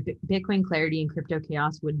thought that Bitcoin clarity and crypto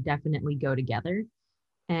chaos would definitely go together.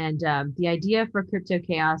 And the idea for crypto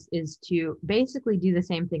chaos is to basically do the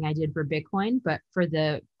same thing I did for Bitcoin, but for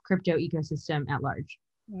the crypto ecosystem at large.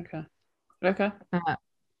 okay. Okay. Uh,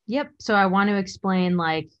 yep. So I want to explain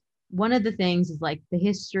like one of the things is like the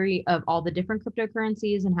history of all the different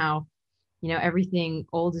cryptocurrencies and how, everything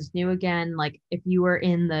old is new again. Like if you were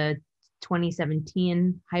in the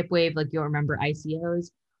 2017 hype wave, like you'll remember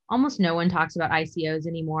ICOs. Almost no one talks about ICOs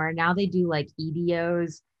anymore. Now they do like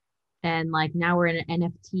EDOs and like now we're in an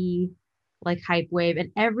NFT like hype wave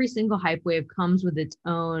and every single hype wave comes with its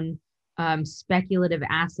own speculative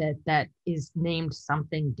asset that is named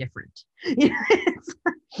something different.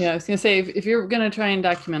 Yeah, I was gonna say if you're gonna try and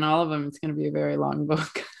document all of them, it's gonna be a very long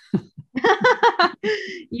book.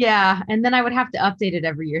 Yeah, and then I would have to update it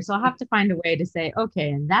every year. So I'll have to find a way to say,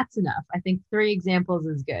 okay, and that's enough. I think 3 examples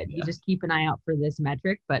is good. You Yeah. just keep an eye out for this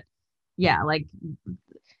metric. But yeah, like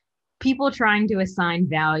people trying to assign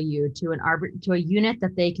value to to a unit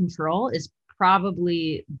that they control is how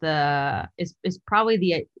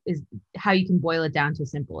you can boil it down to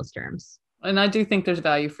simplest terms. And I do think there's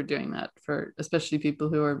value for doing that for especially people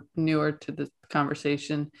who are newer to the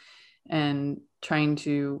conversation and trying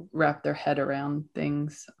to wrap their head around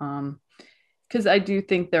things. Because I do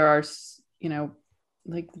think there are,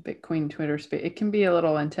 like the Bitcoin Twitter space, it can be a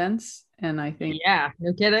little intense. And I think, yeah,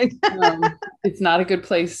 no kidding. it's not a good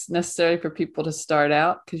place necessarily for people to start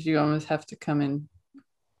out because you almost have to come in.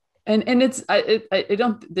 And it's, I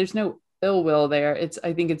don't, there's no ill will there.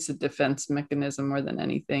 I think it's a defense mechanism more than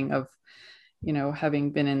anything of,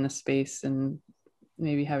 having been in the space and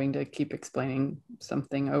maybe having to keep explaining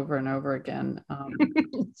something over and over again.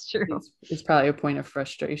 It's true. Is probably a point of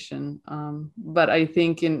frustration. But I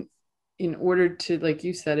think in order to, like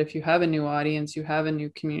you said, if you have a new audience, you have a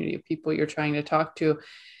new community of people you're trying to talk to,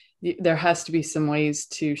 there has to be some ways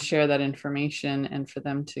to share that information and for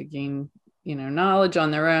them to gain, knowledge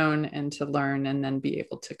on their own and to learn and then be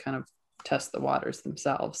able to kind of test the waters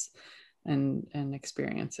themselves and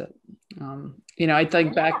experience it. I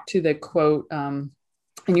think back to the quote, and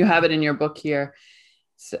you have it in your book here,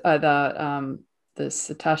 the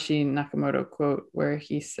Satoshi Nakamoto quote where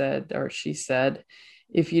he said, or she said,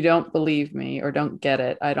 if you don't believe me or don't get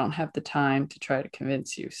it, I don't have the time to try to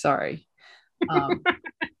convince you. Sorry.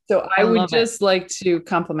 So I would just like to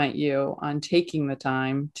compliment you on taking the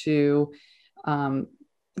time to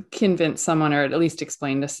convince someone or at least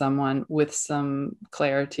explain to someone with some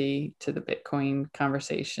clarity to the Bitcoin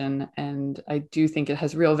conversation. And I do think it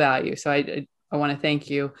has real value. So I want to thank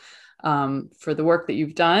you for the work that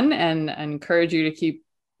you've done and encourage you to keep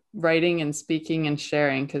writing and speaking and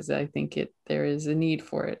sharing because I think there is a need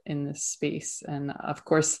for it in this space. And of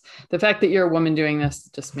course, the fact that you're a woman doing this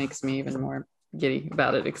just makes me even more giddy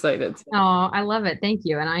about it, excited. Oh, I love it. Thank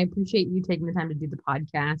you. And I appreciate you taking the time to do the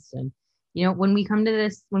podcast. And, when we come to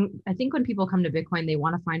this, when people come to Bitcoin, they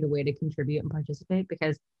want to find a way to contribute and participate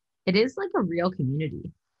because it is like a real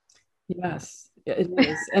community. Yes, Yeah, it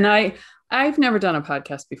is. And I've never done a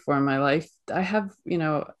podcast before in my life. I have,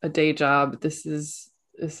 a day job. This is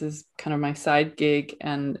kind of my side gig,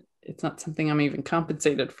 and it's not something I'm even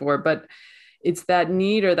compensated for, but it's that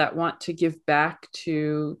need or that want to give back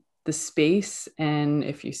to the space. And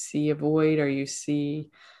if you see a void or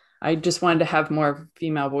I just wanted to have more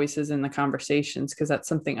female voices in the conversations because that's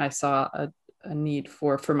something I saw a need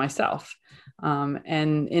for myself.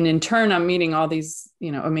 And in turn, I'm meeting all these,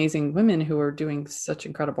 amazing women who are doing such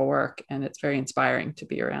incredible work, and it's very inspiring to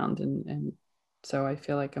be around. And so I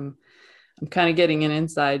feel like I'm kind of getting an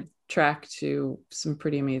inside track to some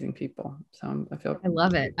pretty amazing people. So I feel I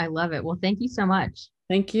love it. I love it. Well, thank you so much.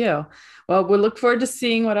 Thank you. Well, we'll look forward to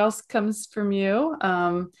seeing what else comes from you.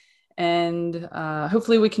 And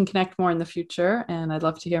hopefully we can connect more in the future. And I'd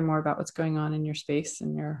love to hear more about what's going on in your space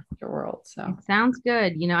and your world. So It sounds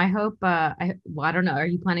good. I hope, well, I don't know. Are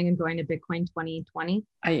you planning on going to Bitcoin 2020?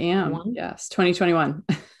 I am. Yes. 2021.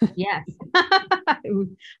 Yes.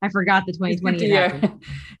 I forgot the It's good 2020 to had hear. happened.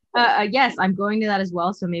 Yes, I'm going to that as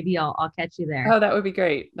well. So maybe I'll catch you there. Oh, that would be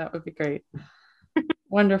great. That would be great.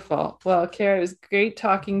 Wonderful. Well, Kiara, it was great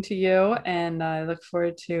talking to you, and I look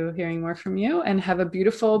forward to hearing more from you, and have a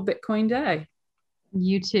beautiful Bitcoin day.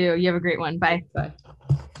 You too. You have a great one. Bye. Bye.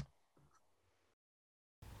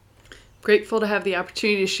 Grateful to have the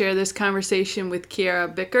opportunity to share this conversation with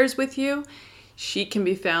Kiara Bickers with you. She can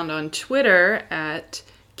be found on Twitter at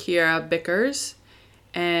Kiara Bickers,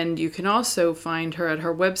 and you can also find her at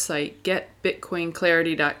her website,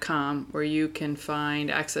 getbitcoinclarity.com, where you can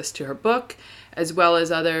find access to her book, as well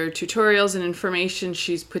as other tutorials and information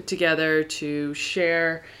she's put together to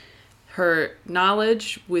share her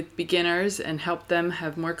knowledge with beginners and help them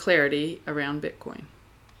have more clarity around Bitcoin.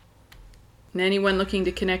 And anyone looking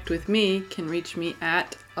to connect with me can reach me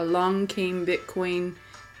at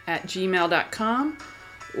alongcamebitcoin@gmail.com,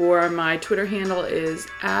 or my Twitter handle is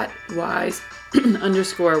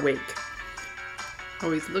 @wise_wake.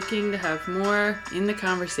 Always looking to have more in the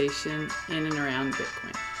conversation in and around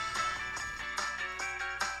Bitcoin.